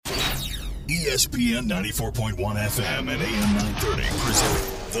ESPN 94.1 FM and AM 930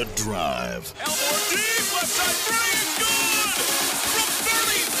 present The Drive. Elmore deep, left side three is good! From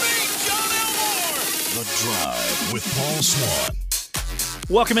 30 feet, John Elmore! The Drive with Paul Swann.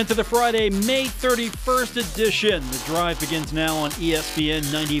 Welcome into the Friday, May 31st edition. The Drive begins now on ESPN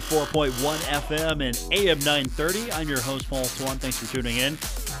 94.1 FM and AM 930. I'm your host, Paul Swann. Thanks for tuning in.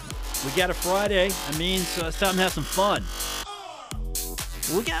 We got a Friday. That means it's time to have some fun.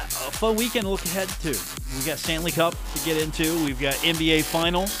 We got a fun weekend to look ahead to. We got Stanley Cup to get into. We've got NBA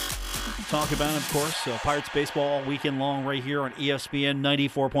Finals to talk about, of course. Pirates baseball all weekend long right here on ESPN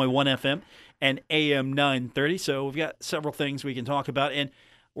 94.1 FM and AM 930. So we've got several things we can talk about. And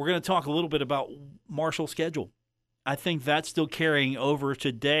we're going to talk a little bit about Marshall's schedule. I think that's still carrying over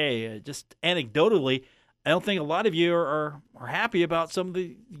today. Just anecdotally, I don't think a lot of you are happy about some of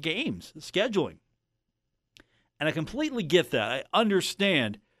the games, the scheduling. And I completely get that. I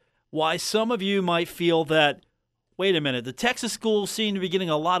understand why some of you might feel that, wait a minute, the Texas schools seem to be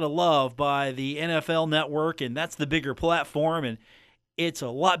getting a lot of love by the NFL Network, and that's the bigger platform, and it's a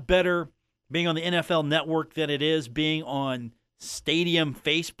lot better being on the NFL Network than it is being on Stadium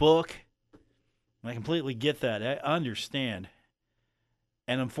Facebook. I completely get that. I understand.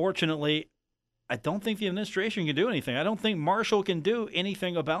 And unfortunately, I don't think the administration can do anything. I don't think Marshall can do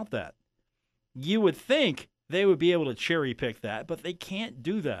anything about that. You would think they would be able to cherry pick that, but they can't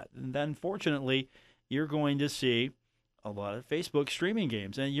do that. And then, unfortunately, you're going to see a lot of Facebook streaming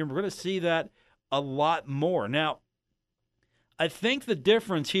games, and you're going to see that a lot more. Now, I think the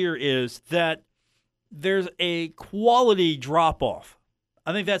difference here is that there's a quality drop-off.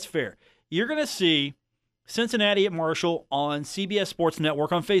 I think that's fair. You're going to see Cincinnati at Marshall on CBS Sports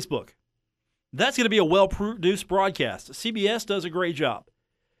Network on Facebook. That's going to be a well-produced broadcast. CBS does a great job.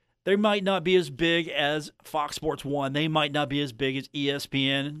 They might not be as big as Fox Sports 1. They might not be as big as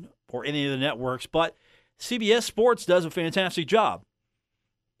ESPN or any of the networks, but CBS Sports does a fantastic job.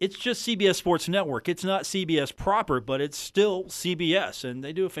 It's just CBS Sports Network. It's not CBS proper, but it's still CBS, and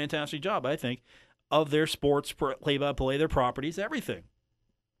they do a fantastic job, I think, of their sports play-by-play, their properties, everything.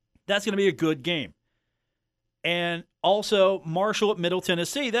 That's going to be a good game. And also, Marshall at Middle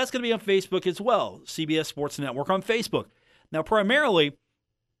Tennessee, that's going to be on Facebook as well, CBS Sports Network on Facebook. Now, primarily,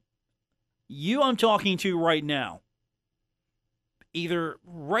 you I'm talking to right now, either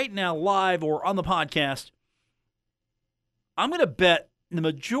right now live or on the podcast, I'm going to bet the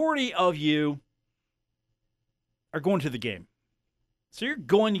majority of you are going to the game. So you're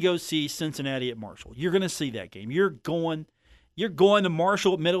going to go see Cincinnati at Marshall. You're going to see that game. You're going to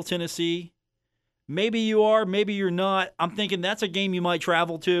Marshall at Middle Tennessee. Maybe you are, maybe you're not. I'm thinking that's a game you might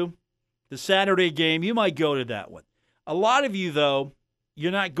travel to. The Saturday game, you might go to that one. A lot of you, though, you're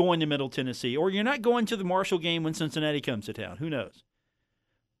not going to Middle Tennessee, or you're not going to the Marshall game when Cincinnati comes to town. Who knows?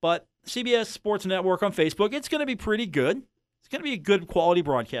 But CBS Sports Network on Facebook, it's going to be pretty good. It's going to be a good quality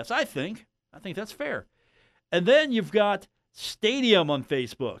broadcast, I think. I think that's fair. And then you've got Stadium on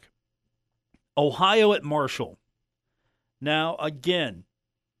Facebook. Ohio at Marshall. Now, again,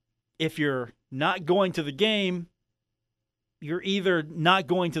 if you're not going to the game, you're either not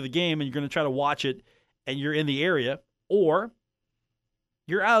going to the game and you're going to try to watch it and you're in the area, or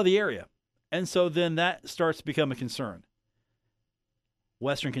you're out of the area. And so then that starts to become a concern.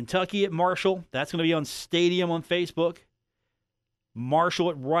 Western Kentucky at Marshall, that's going to be on Stadium on Facebook. Marshall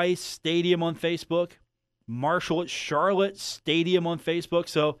at Rice, Stadium on Facebook. Marshall at Charlotte, Stadium on Facebook.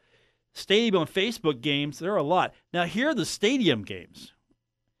 So Stadium on Facebook games, there are a lot. Now here are the Stadium games.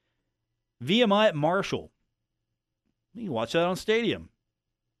 VMI at Marshall. You can watch that on Stadium.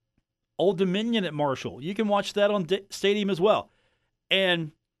 Old Dominion at Marshall. You can watch that on Stadium as well.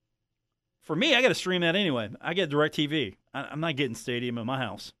 And for me, I got to stream that anyway. I get DirecTV. I'm not getting Stadium at my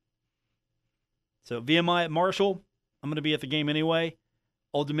house. So VMI at Marshall, I'm going to be at the game anyway.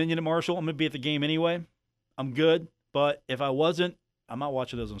 Old Dominion at Marshall, I'm going to be at the game anyway. I'm good. But if I wasn't, I'm not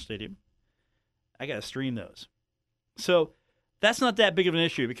watching those on Stadium. I got to stream those. So that's not that big of an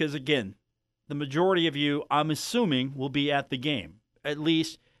issue because, again, the majority of you, I'm assuming, will be at the game. At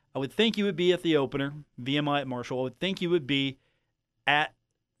least I would think you would be at the opener, VMI at Marshall. I would think you would be at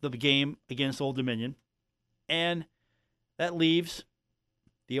the game against Old Dominion. And that leaves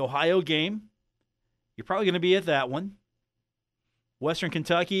the Ohio game. You're probably going to be at that one. Western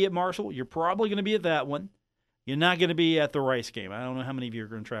Kentucky at Marshall, you're probably going to be at that one. You're not going to be at the Rice game. I don't know how many of you are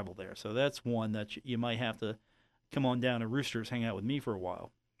going to travel there. So that's one that you might have to come on down to Roosters, hang out with me for a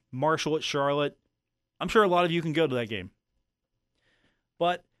while. Marshall at Charlotte. I'm sure a lot of you can go to that game.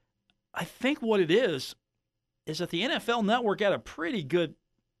 But I think what it is that the NFL Network had a pretty good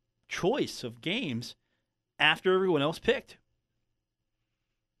choice of games after everyone else picked.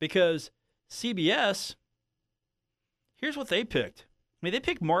 Because CBS, here's what they picked. I mean, they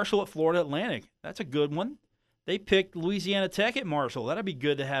picked Marshall at Florida Atlantic. That's a good one. They picked Louisiana Tech at Marshall. That'd be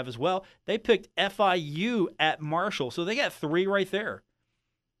good to have as well. They picked FIU at Marshall. So they got 3 right there.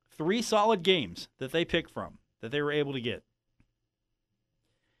 3 solid games that they picked from, that they were able to get.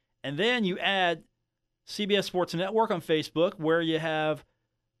 And then you add CBS Sports Network on Facebook, where you have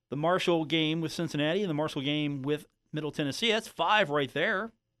the Marshall game with Cincinnati and the Marshall game with Middle Tennessee. That's 5 right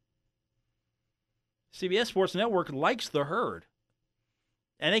there. CBS Sports Network likes the Herd.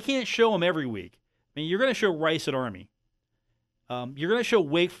 And they can't show them every week. I mean, you're going to show Rice at Army. You're going to show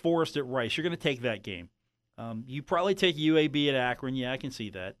Wake Forest at Rice. You're going to take that game. You probably take UAB at Akron. Yeah, I can see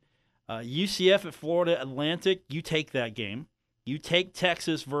that. UCF at Florida Atlantic. You take that game. You take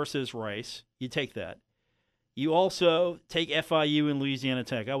Texas versus Rice. You take that. You also take FIU and Louisiana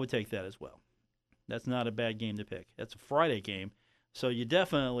Tech. I would take that as well. That's not a bad game to pick. That's a Friday game. So you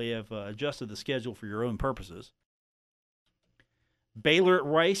definitely have adjusted the schedule for your own purposes. Baylor at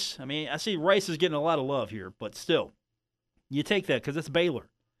Rice. I mean, I see Rice is getting a lot of love here, but still, you take that because it's Baylor.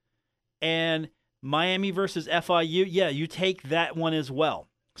 And Miami versus FIU, yeah, you take that one as well.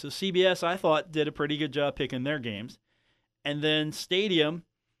 So CBS, I thought, did a pretty good job picking their games. And then Stadium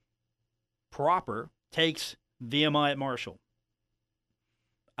proper takes VMI at Marshall.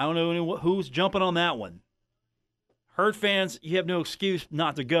 I don't know who's jumping on that one. Herd fans, you have no excuse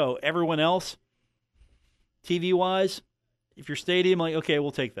not to go. Everyone else, TV-wise, if you're Stadium, like, okay,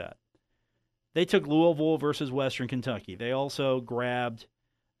 we'll take that. They took Louisville versus Western Kentucky. They also grabbed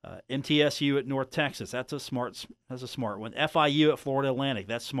MTSU at North Texas. That's a smart one. FIU at Florida Atlantic.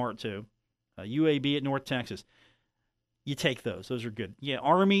 That's smart too. UAB at North Texas. You take those. Those are good. Yeah,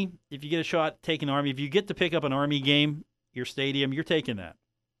 Army, if you get a shot, take an Army. If you get to pick up an Army game, your Stadium, you're taking that.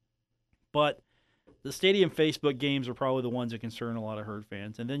 But the Stadium Facebook games are probably the ones that concern a lot of Herd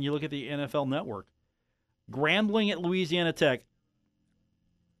fans. And then you look at the NFL Network. Grambling at Louisiana Tech.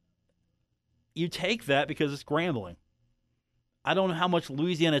 You take that because it's Grambling. I don't know how much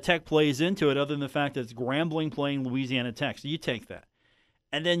Louisiana Tech plays into it other than the fact that it's Grambling playing Louisiana Tech. So you take that.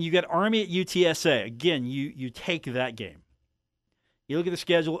 And then you got Army at UTSA. Again, you take that game. You look at the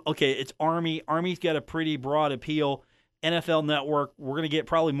schedule. Okay, it's Army. Army's got a pretty broad appeal. NFL Network, we're going to get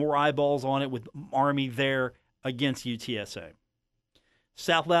probably more eyeballs on it with Army there against UTSA.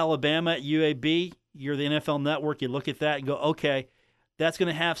 South Alabama at UAB, you're the NFL Network. You look at that and go, okay, that's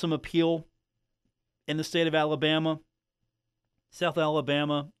going to have some appeal in the state of Alabama. South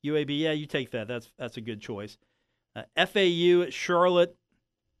Alabama, UAB, yeah, you take that. That's a good choice. FAU at Charlotte,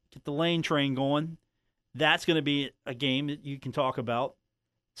 get the Lane train going. That's going to be a game that you can talk about.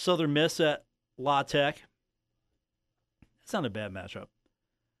 Southern Miss at La Tech. That's not a bad matchup.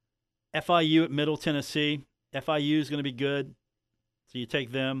 FIU at Middle Tennessee. FIU is going to be good, so you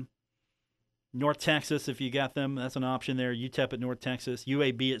take them. North Texas, if you got them, that's an option there. UTEP at North Texas.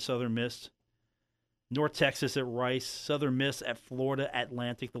 UAB at Southern Miss. North Texas at Rice. Southern Miss at Florida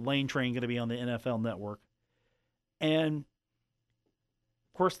Atlantic. The Lane train going to be on the NFL Network. And,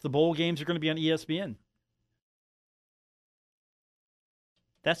 of course, the bowl games are going to be on ESPN.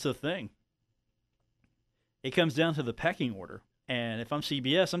 That's the thing. It comes down to the pecking order. And if I'm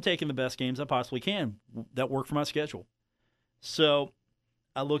CBS, I'm taking the best games I possibly can that work for my schedule. So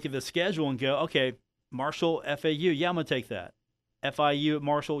I look at the schedule and go, okay, Marshall, FAU, yeah, I'm going to take that. FIU at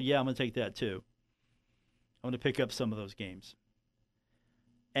Marshall, yeah, I'm going to take that too. I'm going to pick up some of those games.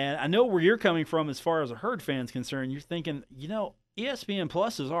 And I know where you're coming from as far as a Herd fan's concerned. You're thinking, ESPN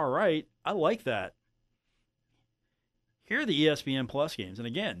Plus is all right. I like that. Here are the ESPN Plus games. And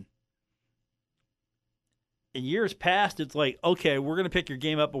again, in years past, it's like, okay, we're going to pick your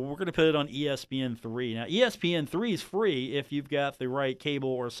game up, but we're going to put it on ESPN3. Now, ESPN3 is free if you've got the right cable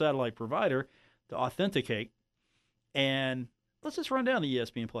or satellite provider to authenticate. And let's just run down the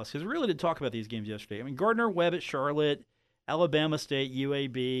ESPN Plus, because we really did talk about these games yesterday. I mean, Gardner-Webb at Charlotte, Alabama State,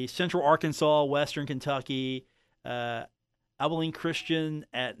 UAB, Central Arkansas, Western Kentucky, Abilene Christian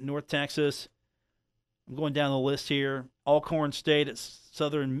at North Texas. I'm going down the list here. Alcorn State at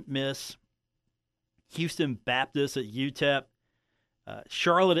Southern Miss. Houston Baptist at UTEP,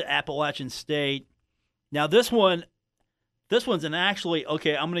 Charlotte at Appalachian State. Now this one's an actually,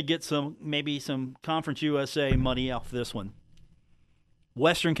 okay, I'm going to get maybe some Conference USA money off this one.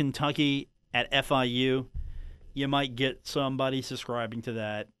 Western Kentucky at FIU. You might get somebody subscribing to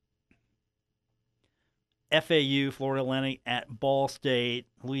that. FAU, Florida Atlantic at Ball State.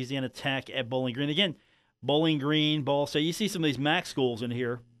 Louisiana Tech at Bowling Green. Again, Bowling Green, Ball State. You see some of these MAC schools in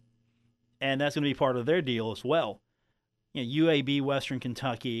here. And that's going to be part of their deal as well. UAB, Western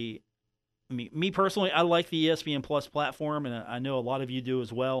Kentucky. I mean, me personally, I like the ESPN Plus platform, and I know a lot of you do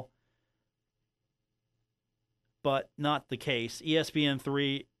as well. but not the case.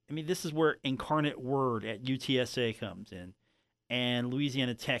 ESPN3, I mean, this is where Incarnate Word at UTSA comes in, and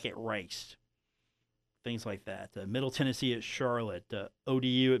Louisiana Tech at Rice, things like that. Middle Tennessee at Charlotte,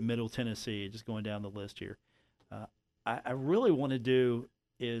 ODU at Middle Tennessee, just going down the list here. I really want to do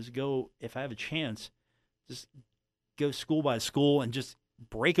is go, if I have a chance, just go school by school and just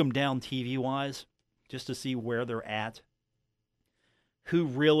break them down TV-wise, just to see where they're at. Who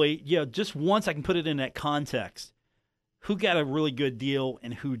really, just once I can put it in that context, who got a really good deal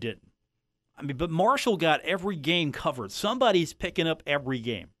and who didn't. I mean, but Marshall got every game covered. Somebody's picking up every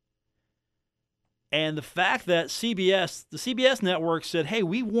game. And the fact that the CBS network said, hey,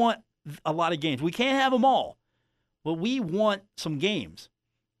 we want a lot of games. We can't have them all, but we want some games.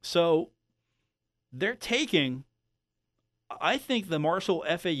 So they're taking, I think the Marshall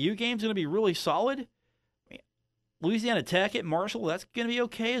FAU game is going to be really solid. Louisiana Tech at Marshall, that's going to be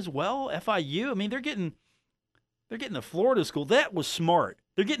okay as well. FIU, I mean, they're getting the Florida school. That was smart.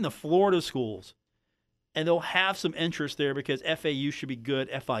 They're getting the Florida schools, and they'll have some interest there because FAU should be good.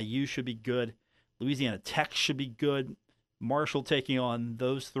 FIU should be good. Louisiana Tech should be good. Marshall taking on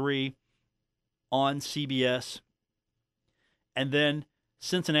those three on CBS. And then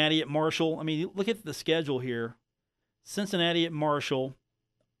Cincinnati at Marshall. I mean, look at the schedule here. Cincinnati at Marshall,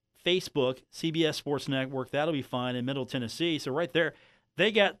 Facebook, CBS Sports Network, that'll be fine in Middle Tennessee. So right there,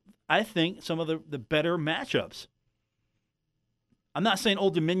 they got, I think, some of the better matchups. I'm not saying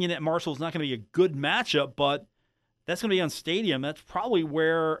Old Dominion at Marshall is not going to be a good matchup, but that's going to be on Stadium. That's probably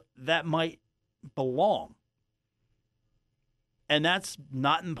where that might belong. And that's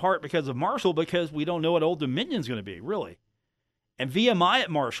not in part because of Marshall, because we don't know what Old Dominion's going to be, really. And VMI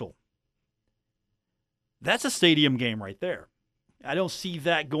at Marshall, that's a Stadium game right there. I don't see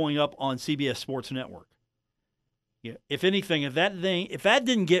that going up on CBS Sports Network. Yeah, if anything, if that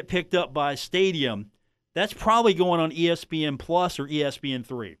didn't get picked up by Stadium, that's probably going on ESPN Plus or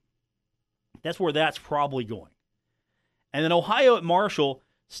ESPN3. That's where that's probably going. And then Ohio at Marshall,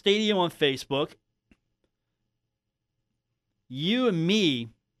 Stadium on Facebook. You and me,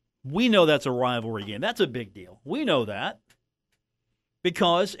 we know that's a rivalry game. That's a big deal. We know that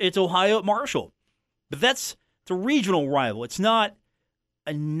because it's Ohio at Marshall. But it's a regional rival. It's not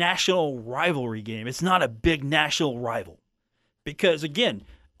a national rivalry game. It's not a big national rival. Because, again,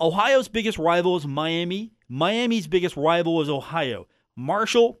 Ohio's biggest rival is Miami. Miami's biggest rival is Ohio.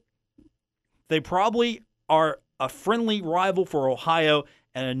 Marshall, they probably are a friendly rival for Ohio,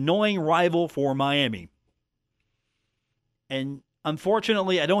 an annoying rival for Miami. And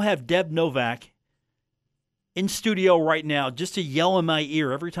unfortunately, I don't have Deb Novak in studio right now just to yell in my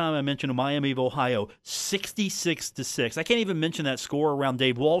ear every time I mention Miami of Ohio, 66-6. I can't even mention that score around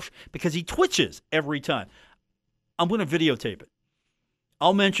Dave Walsh because he twitches every time. I'm going to videotape it.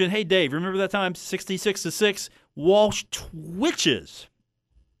 I'll mention, hey, Dave, remember that time, 66-6? Walsh twitches.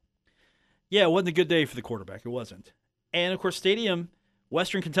 Yeah, it wasn't a good day for the quarterback. It wasn't. And, of course, Stadium,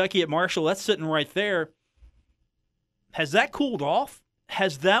 Western Kentucky at Marshall, that's sitting right there. Has that cooled off?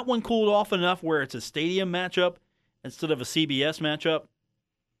 Has that one cooled off enough where it's a Stadium matchup instead of a CBS matchup?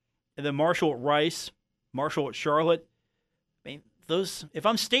 And then Marshall at Rice, Marshall at Charlotte. I mean, those. If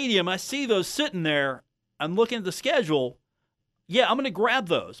I'm Stadium, I see those sitting there. I'm looking at the schedule. Yeah, I'm going to grab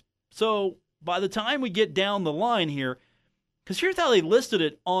those. So by the time we get down the line here, because here's how they listed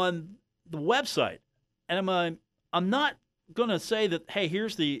it on the website, and I'm not going to say that, hey,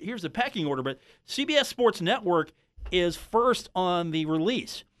 here's the pecking order, but CBS Sports Network is first on the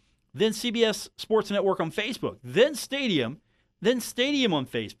release, then CBS Sports Network on Facebook, then Stadium on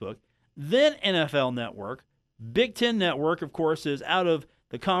Facebook, then NFL Network. Big Ten Network, of course, is out of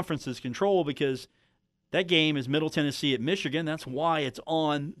the conference's control because that game is Middle Tennessee at Michigan. That's why it's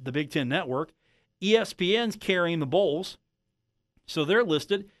on the Big Ten Network. ESPN's carrying the bowls, so they're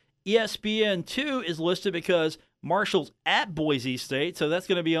listed. ESPN2 is listed because Marshall's at Boise State, so that's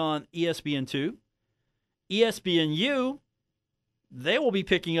going to be on ESPN2. ESPNU, they will be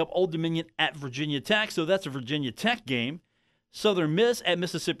picking up Old Dominion at Virginia Tech, so that's a Virginia Tech game. Southern Miss at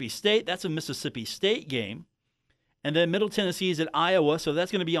Mississippi State, that's a Mississippi State game. And then Middle Tennessee is at Iowa, so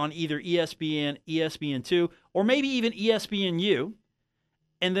that's going to be on either ESPN, ESPN2, or maybe even ESPNU.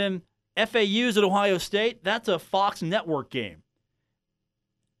 And then FAU's at Ohio State, that's a Fox Network game.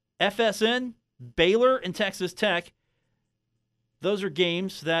 FSN, Baylor, and Texas Tech, those are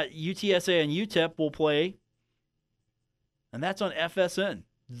games that UTSA and UTEP will play, and that's on FSN.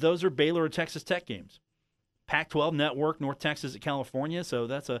 Those are Baylor and Texas Tech games. Pac-12 Network, North Texas at California, so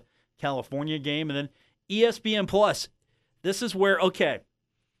that's a California game. And then ESPN Plus, this is where, okay,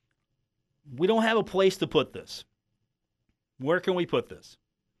 we don't have a place to put this. Where can we put this?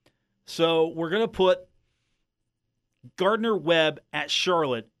 So we're going to put Gardner-Webb at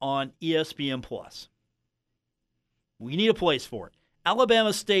Charlotte on ESPN+. We need a place for it.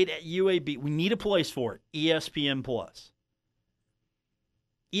 Alabama State at UAB. We need a place for it. ESPN+.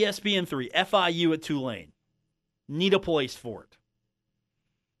 ESPN3, FIU at Tulane. Need a place for it.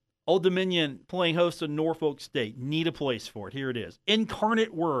 Old Dominion playing host to Norfolk State. Need a place for it. Here it is.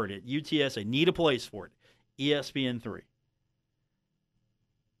 Incarnate Word at UTSA. Need a place for it. ESPN3.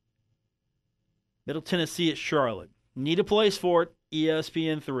 Middle Tennessee at Charlotte. Need a place for it.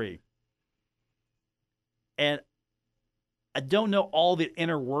 ESPN3. And I don't know all the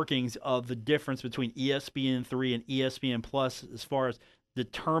inner workings of the difference between ESPN3 and ESPN Plus as far as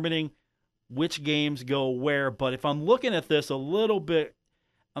determining which games go where. But if I'm looking at this a little bit,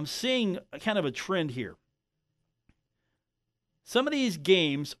 I'm seeing a kind of a trend here. Some of these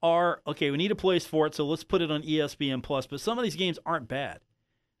games are, okay, we need a place for it, so let's put it on ESPN Plus. But some of these games aren't bad.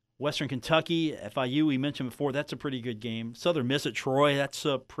 Western Kentucky, FIU, we mentioned before, that's a pretty good game. Southern Miss at Troy, that's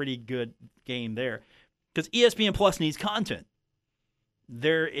a pretty good game there. Because ESPN Plus needs content.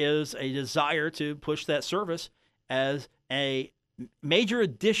 There is a desire to push that service as a major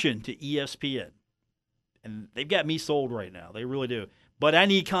addition to ESPN. And they've got me sold right now. They really do. But I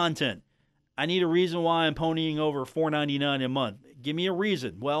need content. I need a reason why I'm ponying over $4.99 a month. Give me a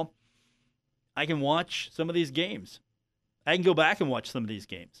reason. Well, I can watch some of these games. I can go back and watch some of these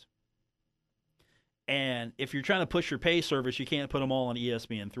games. And if you're trying to push your pay service, you can't put them all on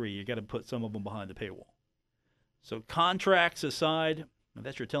ESPN3. You got to put some of them behind the paywall. So contracts aside,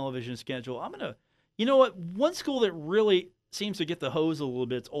 that's your television schedule. I'm going to, you know what, one school that really seems to get the hose a little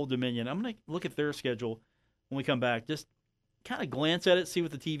bit is Old Dominion. I'm going to look at their schedule when we come back. Just kind of glance at it, see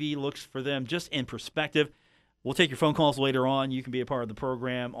what the TV looks for them, just in perspective. We'll take your phone calls later on. You can be a part of the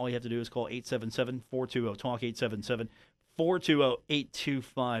program. All you have to do is call 877-420-TALK,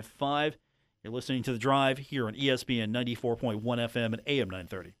 877-420-8255. You're listening to The Drive here on ESPN 94.1 FM and AM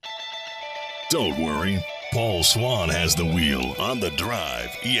 930. Don't worry. Paul Swann has the wheel on The Drive,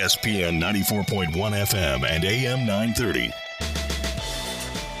 ESPN 94.1 FM and AM 930.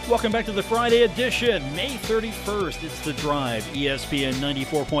 Welcome back to the Friday edition, May 31st. It's The Drive, ESPN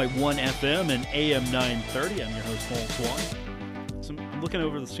 94.1 FM and AM 930. I'm your host, Paul Swann. I'm looking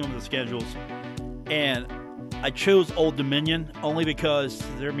over some of the schedules, and I chose Old Dominion only because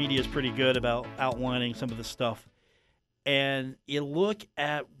their media is pretty good about outlining some of the stuff. And you look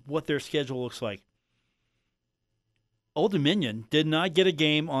at what their schedule looks like. Old Dominion did not get a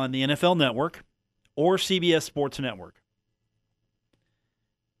game on the NFL Network or CBS Sports Network.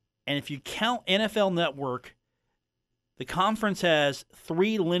 And if you count NFL Network, the conference has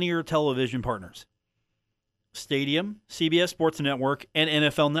 3 linear television partners: Stadium, CBS Sports Network, and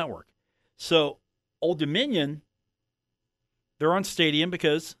NFL Network. So Old Dominion, they're on Stadium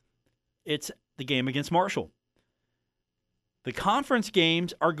because it's the game against Marshall. The conference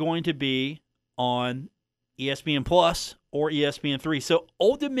games are going to be on ESPN Plus or ESPN3. So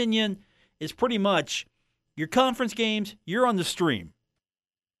Old Dominion is pretty much your conference games, you're on the stream.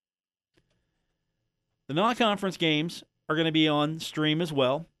 The non-conference games are going to be on stream as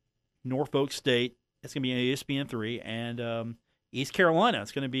well. Norfolk State, it's going to be on ESPN3, and East Carolina,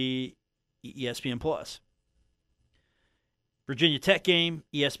 it's going to be ESPN Plus. Virginia Tech game,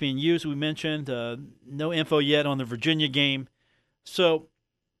 ESPNU, as we mentioned. No info yet on the Virginia game. So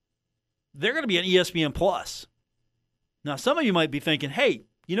they're going to be on ESPN Plus. Now, some of you might be thinking, hey,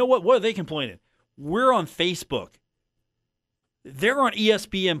 you know what? What are they complaining? We're on Facebook. They're on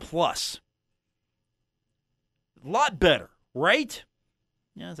ESPN Plus. A lot better, right?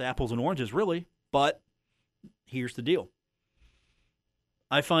 Yeah, it's apples and oranges, really. But here's the deal.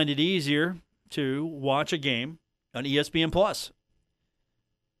 I find it easier to watch a game on ESPN Plus.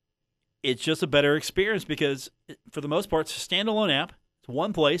 It's just a better experience because, for the most part, it's a standalone app. It's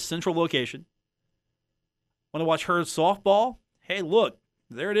one place, central location. Want to watch Herd softball? Hey, look,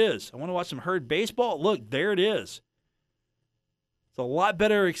 there it is. I want to watch some Herd baseball? Look, there it is. It's a lot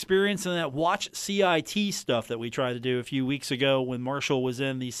better experience than that Watch CIT stuff that we tried to do a few weeks ago when Marshall was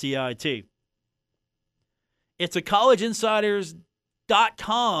in the CIT. It's a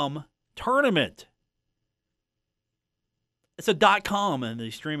collegeinsiders.com tournament. It's a .com, and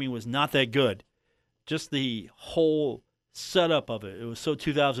the streaming was not that good. Just the whole setup of it. It was so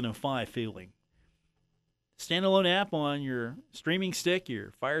 2005 feeling. Standalone app on your streaming stick,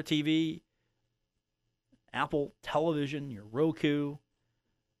 your Fire TV, Apple Television, your Roku.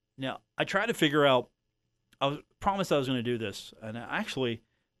 Now, I tried to figure out, I promised I was going to do this, and actually,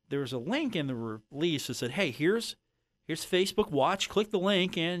 there was a link in the release that said, hey, here's Facebook Watch. Click the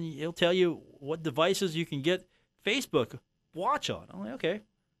link, and it'll tell you what devices you can get Facebook Watch on. I'm like, okay.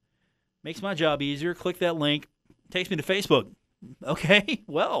 Makes my job easier. Click that link. Takes me to Facebook. Okay,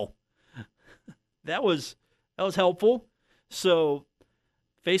 well, that was helpful. So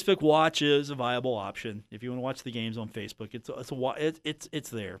Facebook Watch is a viable option if you want to watch the games on Facebook. It's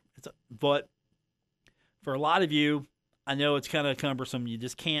there. But for a lot of you, I know it's kind of cumbersome. You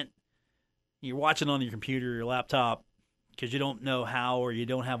just can't. You're watching on your computer, your laptop, because you don't know how or you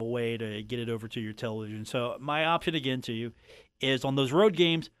don't have a way to get it over to your television. So my option again to you is on those road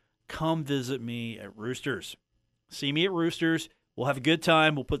games, come visit me at Roosters. See me at Roosters. We'll have a good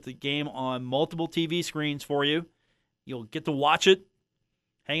time. We'll put the game on multiple TV screens for you. You'll get to watch it,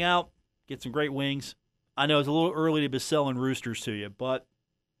 hang out, get some great wings. I know it's a little early to be selling Roosters to you, but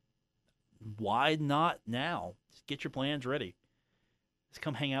why not now? Just get your plans ready. Just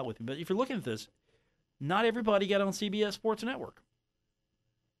come hang out with me. But if you're looking at this, not everybody got on CBS Sports Network.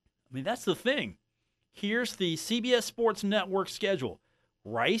 I mean, that's the thing. Here's the CBS Sports Network schedule.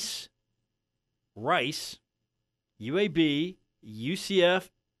 Rice, UAB, UCF,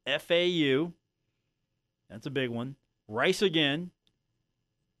 FAU. That's a big one. Rice again.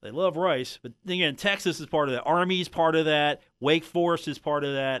 They love Rice. But again, Texas is part of that. Army's part of that. Wake Forest is part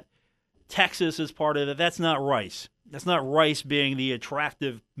of that. Texas is part of that. That's not Rice. That's not Rice being the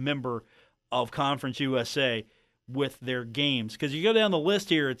attractive member of Conference USA with their games. Because you go down the list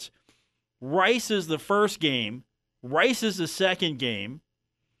here, it's Rice is the first game. Rice is the second game.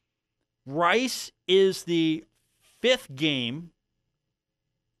 Rice is the fifth game.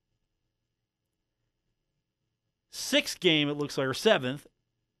 Sixth game, it looks like, or seventh.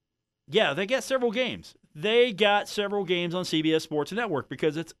 Yeah, they got several games. They got several games on CBS Sports Network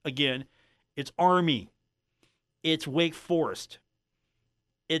because it's Army. It's Wake Forest.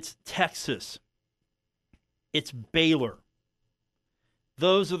 It's Texas. It's Baylor.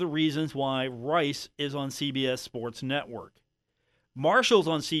 Those are the reasons why Rice is on CBS Sports Network. Marshall's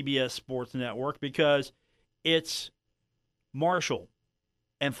on CBS Sports Network because it's Marshall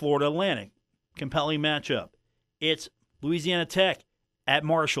and Florida Atlantic. Compelling matchup. It's Louisiana Tech at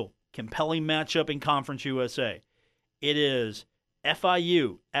Marshall. Compelling matchup in Conference USA. It is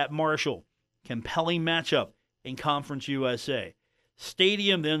FIU at Marshall. Compelling matchup in Conference USA.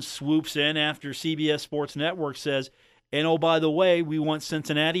 Stadium then swoops in after CBS Sports Network says, and oh, by the way, we want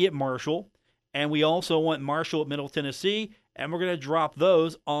Cincinnati at Marshall, and we also want Marshall at Middle Tennessee, and we're going to drop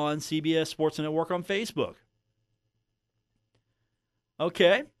those on CBS Sports Network on Facebook.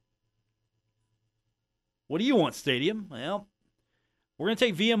 Okay. What do you want, Stadium? Well, we're going to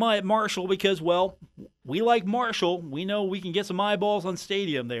take VMI at Marshall because, well, we like Marshall. We know we can get some eyeballs on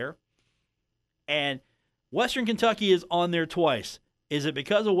Stadium there. And Western Kentucky is on there twice. Is it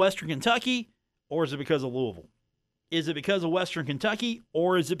because of Western Kentucky or is it because of Louisville? Is it because of Western Kentucky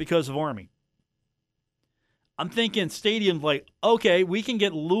or is it because of Army? I'm thinking Stadium's like, okay, we can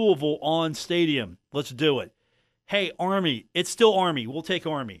get Louisville on Stadium. Let's do it. Hey, Army, it's still Army. We'll take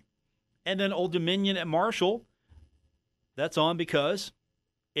Army. And then Old Dominion at Marshall, that's on because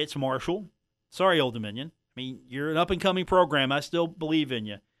it's Marshall. Sorry, Old Dominion. I mean, you're an up-and-coming program. I still believe in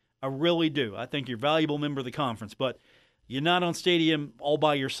you. I really do. I think you're a valuable member of the conference, but you're not on Stadium all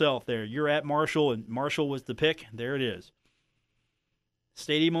by yourself there. You're at Marshall, and Marshall was the pick. There it is.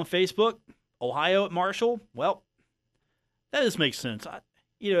 Stadium on Facebook, Ohio at Marshall. Well, that just makes sense.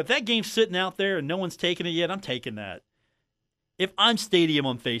 If that game's sitting out there and no one's taken it yet, I'm taking that. If I'm Stadium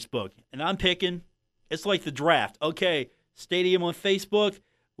on Facebook and I'm picking, it's like the draft. Okay, Stadium on Facebook,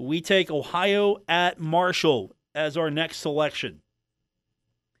 we take Ohio at Marshall as our next selection.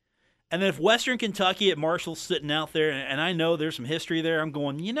 And then if Western Kentucky at Marshall's sitting out there, and I know there's some history there, I'm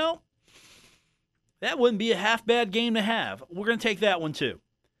going, that wouldn't be a half bad game to have. We're going to take that one too.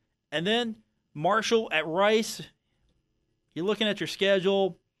 And then Marshall at Rice, you're looking at your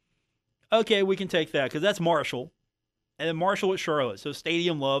schedule. Okay, we can take that because that's Marshall. And then Marshall at Charlotte. So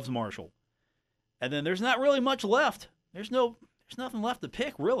Stadium loves Marshall. And then there's not really much left. There's nothing left to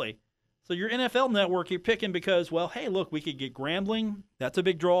pick, really. So your NFL network, you're picking because, well, hey, look, we could get Grambling. That's a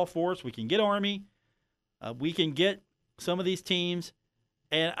big draw for us. We can get Army. We can get some of these teams.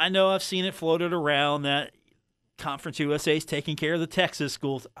 And I know I've seen it floated around that Conference USA is taking care of the Texas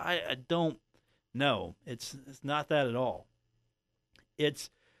schools. I don't know. It's not that at all.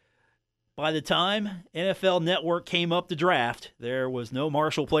 It's by the time NFL Network came up to draft, there was no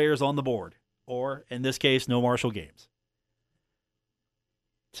Marshall players on the board. Or, in this case, no Marshall games.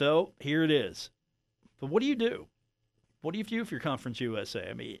 So, here it is. But what do you do? What do you do if you're Conference USA?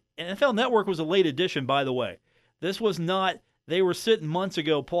 I mean, NFL Network was a late addition, by the way. This was not, they were sitting months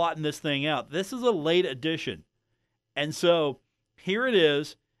ago plotting this thing out. This is a late addition. And so, here it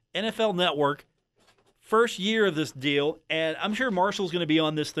is, NFL Network, first year of this deal, and I'm sure Marshall's going to be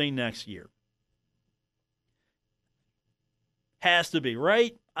on this thing next year. Has to be,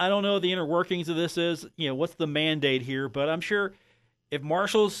 right? I don't know what the inner workings of this is. What's the mandate here? But I'm sure if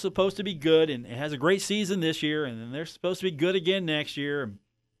Marshall's supposed to be good and has a great season this year, and then they're supposed to be good again next year,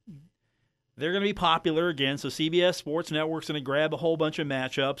 they're going to be popular again. So CBS Sports Network's going to grab a whole bunch of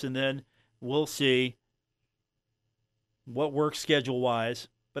matchups, and then we'll see what works schedule-wise.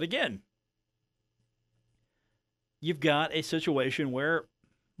 But again, you've got a situation where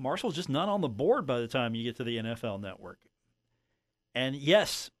Marshall's just not on the board by the time you get to the NFL Network. And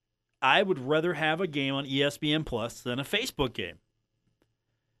yes, I would rather have a game on ESPN Plus than a Facebook game.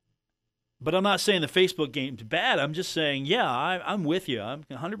 But I'm not saying the Facebook game's bad. I'm just saying, yeah, I'm with you. I'm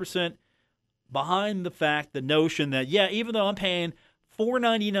 100% behind the notion that, yeah, even though I'm paying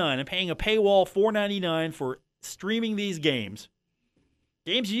 $4.99, I'm paying a paywall $4.99 for streaming these games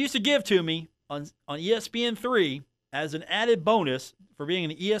you used to give to me on ESPN3 as an added bonus for being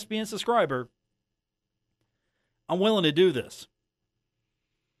an ESPN subscriber, I'm willing to do this.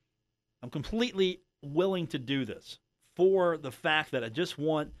 I'm completely willing to do this for the fact that I just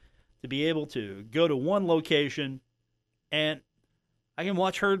want to be able to go to one location and I can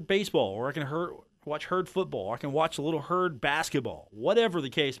watch Herd baseball, or I can watch Herd football, or I can watch a little Herd basketball, whatever the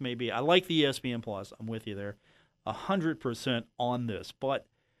case may be. I like the ESPN Plus. I'm with you there 100% on this. But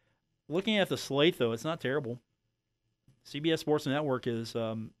looking at the slate, though, it's not terrible. CBS Sports Network is,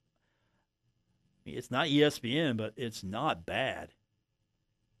 it's not ESPN, but it's not bad.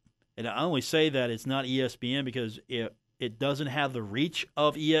 And I only say that it's not ESPN because it doesn't have the reach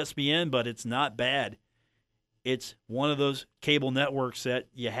of ESPN, but it's not bad. It's one of those cable networks that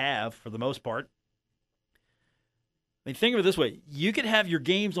you have for the most part. I mean, think of it this way. You could have your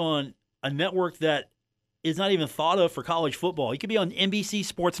games on a network that is not even thought of for college football. You could be on NBC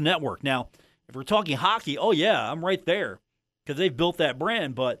Sports Network. Now, if we're talking hockey, oh yeah, I'm right there because they've built that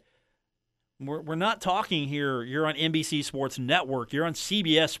brand, but we're not talking here, you're on NBC Sports Network. You're on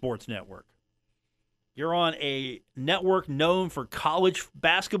CBS Sports Network. You're on a network known for college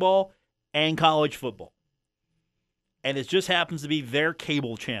basketball and college football. And it just happens to be their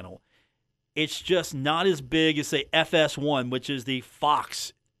cable channel. It's just not as big as, say, FS1, which is the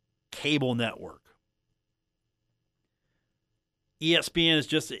Fox cable network. ESPN is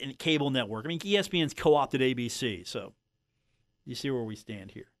just a cable network. I mean, ESPN's co-opted ABC, so you see where we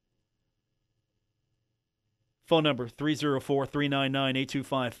stand here. Phone number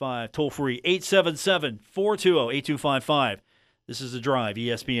 304-399-8255. Toll free 877-420-8255. This is The Drive,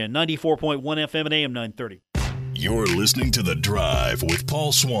 ESPN 94.1 FM and AM 930. You're listening to The Drive with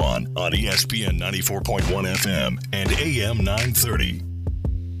Paul Swann on ESPN 94.1 FM and AM 930.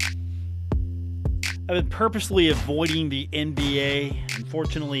 I've been purposely avoiding the NBA.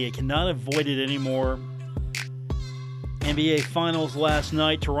 Unfortunately, I cannot avoid it anymore. NBA Finals last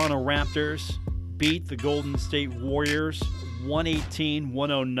night, Toronto Raptors beat the Golden State Warriors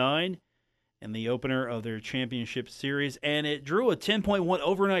 118-109 in the opener of their championship series, and it drew a 10.1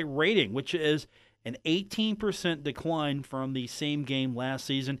 overnight rating, which is an 18% decline from the same game last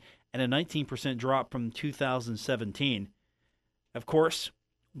season and a 19% drop from 2017. Of course,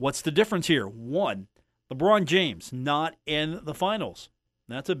 what's the difference here? One, LeBron James not in the finals.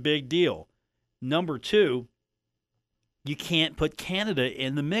 That's a big deal. Number two, you can't put Canada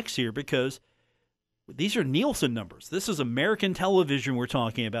in the mix here because these are Nielsen numbers. This is American television we're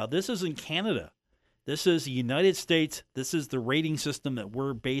talking about. This isn't Canada. This is the United States. This is the rating system that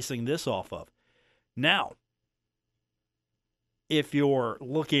we're basing this off of. Now, if you're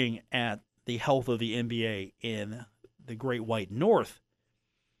looking at the health of the NBA in the Great White North,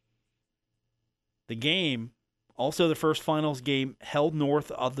 the game, also the first finals game held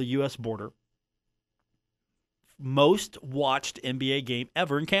north of the U.S. border, most watched NBA game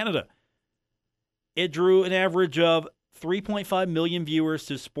ever in Canada. It drew an average of 3.5 million viewers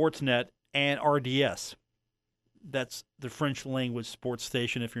to Sportsnet and RDS. That's the French language sports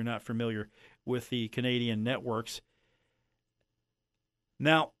station if you're not familiar with the Canadian networks.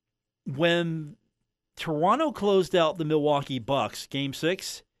 Now, when Toronto closed out the Milwaukee Bucks, Game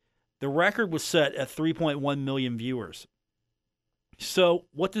 6, the record was set at 3.1 million viewers. So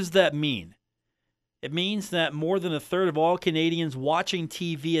what does that mean? It means that more than a third of all Canadians watching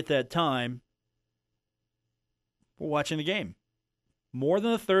TV at that time were watching the game. More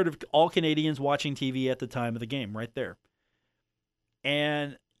than a third of all Canadians watching TV at the time of the game, right there.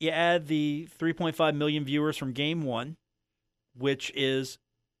 And you add the 3.5 million viewers from Game 1, which is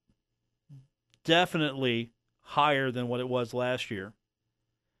definitely higher than what it was last year.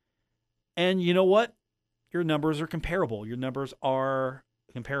 And you know what? Your numbers are comparable. Your numbers are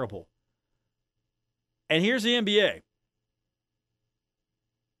comparable. And here's the NBA.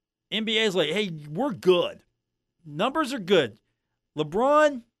 NBA is like, hey, we're good. Numbers are good.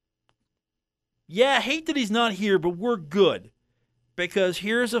 LeBron, yeah, I hate that he's not here, but we're good. Because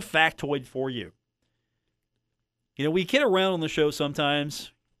here's a factoid for you. You know, we kid around on the show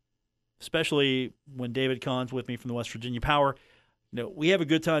sometimes, especially when David Kahn's with me from the West Virginia Power. You know, we have a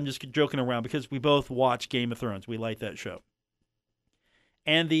good time just joking around because we both watch Game of Thrones. We like that show.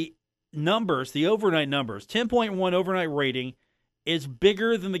 And the numbers, the overnight numbers, 10.1 overnight rating is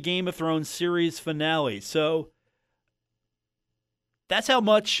bigger than the Game of Thrones series finale. So that's how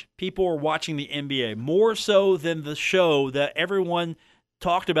much people are watching the NBA, more so than the show that everyone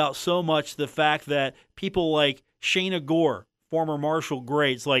talked about so much, the fact that people like Shayna Gore, former Marshall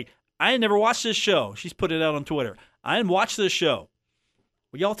greats, like, I never watched this show. She's put it out on Twitter. I didn't watch this show.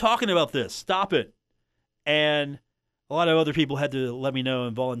 What y'all talking about this? Stop it. And a lot of other people had to let me know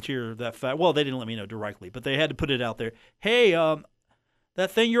and volunteer that fact. Well, they didn't let me know directly, but they had to put it out there. Hey,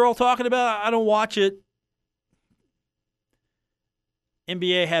 that thing you're all talking about, I don't watch it.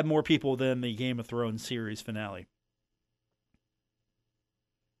 NBA had more people than the Game of Thrones series finale.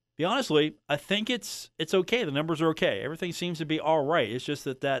 Be honestly, I think it's okay. The numbers are okay. Everything seems to be all right. It's just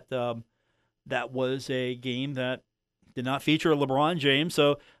that was a game that did not feature LeBron James,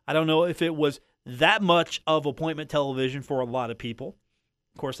 so I don't know if it was that much of appointment television for a lot of people.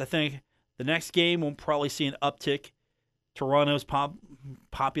 Of course, I think the next game we'll probably see an uptick. Toronto's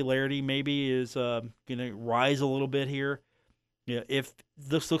popularity maybe is going to rise a little bit here. Yeah, if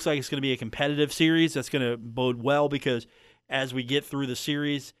this looks like it's going to be a competitive series, that's going to bode well because as we get through the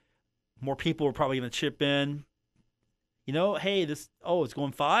series, more people are probably going to chip in. You know, hey, it's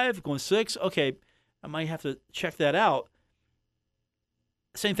going 5, going 6. Okay, I might have to check that out.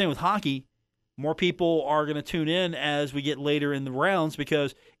 Same thing with hockey. More people are going to tune in as we get later in the rounds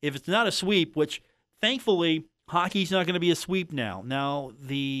because if it's not a sweep, which thankfully hockey's not going to be a sweep now. Now,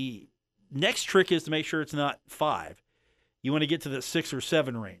 the next trick is to make sure it's not 5. You want to get to the 6 or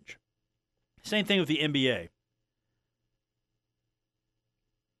 7 range. Same thing with the NBA.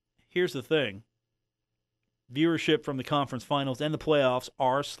 Here's the thing. Viewership from the conference finals and the playoffs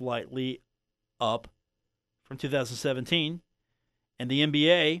are slightly up from 2017. And the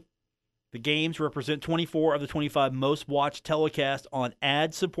NBA, the games represent 24 of the 25 most watched telecasts on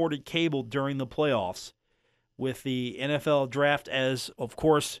ad-supported cable during the playoffs, with the NFL draft as, of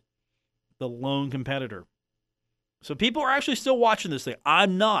course, the lone competitor. So people are actually still watching this thing.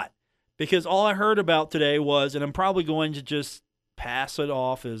 I'm not, because all I heard about today was, and I'm probably going to just pass it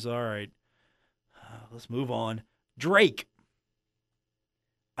off as, all right, let's move on. Drake.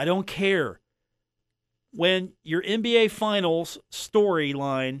 I don't care. When your NBA Finals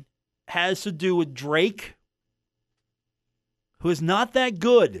storyline has to do with Drake, who is not that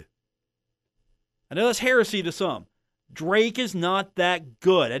good. I know that's heresy to some. Drake is not that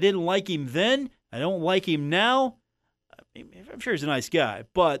good. I didn't like him then. I don't like him now. I'm sure he's a nice guy,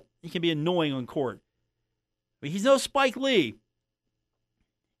 but he can be annoying on court. I mean, he's no Spike Lee.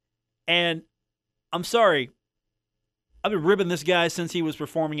 And I'm sorry, I've been ribbing this guy since he was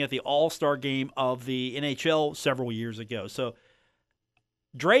performing at the All-Star game of the NHL several years ago. So,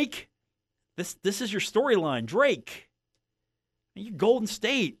 Drake, this is your storyline. Drake, you're Golden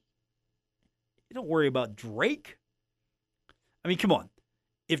State. You don't worry about Drake. I mean, come on.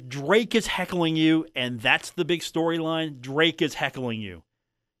 If Drake is heckling you and that's the big storyline, Drake is heckling you.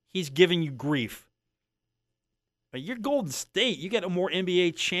 He's giving you grief. But you're Golden State. You got more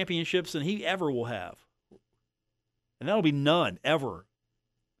NBA championships than he ever will have. And that'll be none, ever.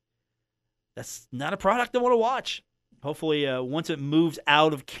 That's not a product I want to watch. Hopefully, once it moves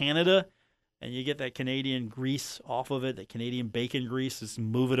out of Canada and you get that Canadian grease off of it, that Canadian bacon grease, just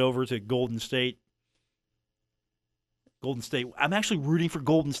move it over to Golden State. Golden State. I'm actually rooting for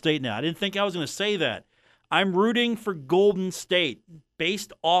Golden State now. I didn't think I was going to say that. I'm rooting for Golden State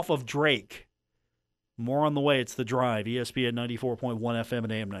based off of Drake. More on the way. It's The Drive, ESPN 94.1 FM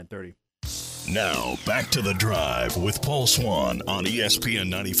and AM 930. Now, back to The Drive with Paul Swann on ESPN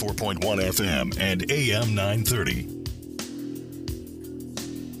 94.1 FM and AM 930.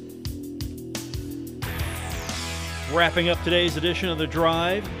 Wrapping up today's edition of The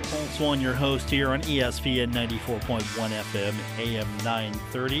Drive, Paul Swann, your host here on ESPN 94.1 FM, AM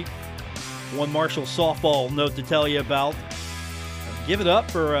 930. One Marshall softball note to tell you about. Give it up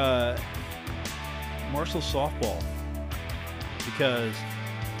for Marshall softball because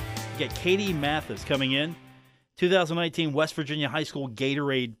you get Katie Mathis coming in, 2019 West Virginia High School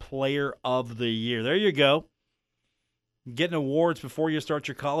Gatorade Player of the Year. There you go. Getting awards before you start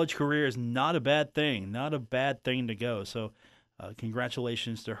your college career is not a bad thing. Not a bad thing to go. So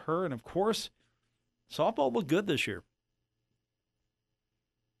congratulations to her. And, of course, softball looked good this year.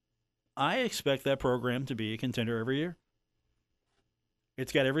 I expect that program to be a contender every year.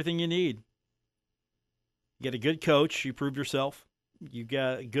 It's got everything you need. You get a good coach. You proved yourself. You've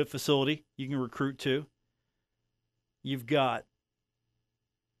got a good facility you can recruit to. You've got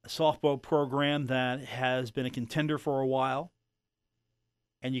a softball program that has been a contender for a while,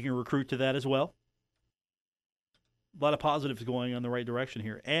 and you can recruit to that as well. A lot of positives going in the right direction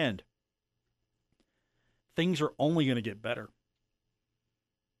here, and things are only going to get better.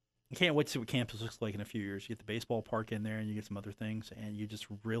 I can't wait to see what campus looks like in a few years. You get the baseball park in there, and you get some other things, and you just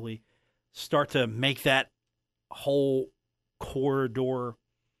really start to make that whole corridor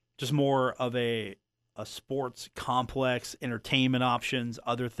just more of a sports complex, entertainment options,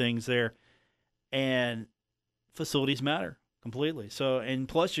 other things there, and facilities matter completely. So, and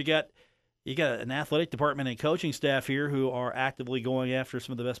plus you got an athletic department and coaching staff here who are actively going after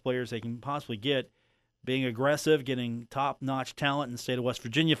some of the best players they can possibly get, being aggressive, getting top-notch talent in the state of West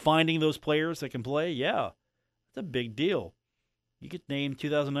Virginia, finding those players that can play. Yeah, that's a big deal. You get named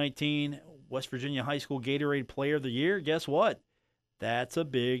 2019 West Virginia High School Gatorade Player of the Year. Guess what? That's a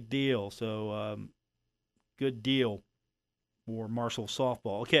big deal. So, good deal for Marshall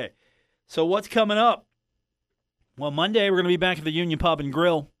softball. Okay, so what's coming up? Well, Monday we're going to be back at the Union Pub and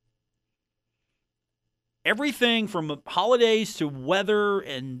Grill. Everything from holidays to weather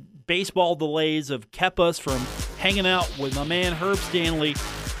and baseball delays have kept us from hanging out with my man Herb Stanley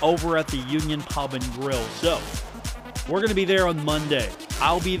over at the Union Pub and Grill. So, we're going to be there on Monday.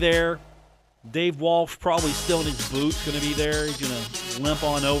 I'll be there. Dave Walsh, probably still in his boots, going to be there. He's going to limp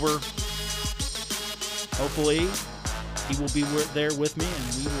on over. Hopefully, he will be there with me,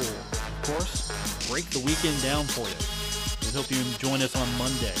 and we will, of course, break the weekend down for you. We hope you join us on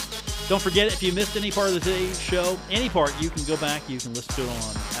Monday. Don't forget, if you missed any part of today's show, any part, you can go back. You can listen to it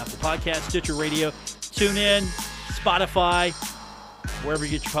on Apple Podcasts, Stitcher Radio, TuneIn, Spotify, wherever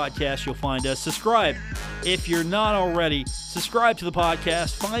you get your podcasts, you'll find us. Subscribe. If you're not already, subscribe to the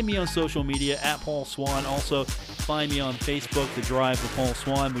podcast. Find me on social media at Paul Swann. Also, find me on Facebook, The Drive with Paul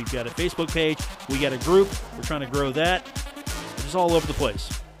Swann. We've got a Facebook page. We got a group. We're trying to grow that. It's just all over the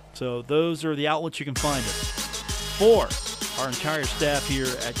place. So those are the outlets you can find us. For our entire staff here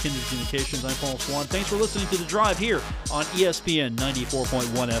at Kindred Communications, I'm Paul Swann. Thanks for listening to The Drive here on ESPN 94.1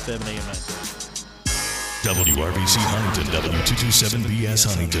 FM and AM 930. WRBC Huntington, W227BS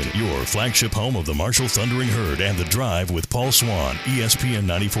Huntington, your flagship home of the Marshall Thundering Herd and The Drive with Paul Swann, ESPN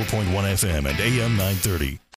 94.1 FM and AM 930.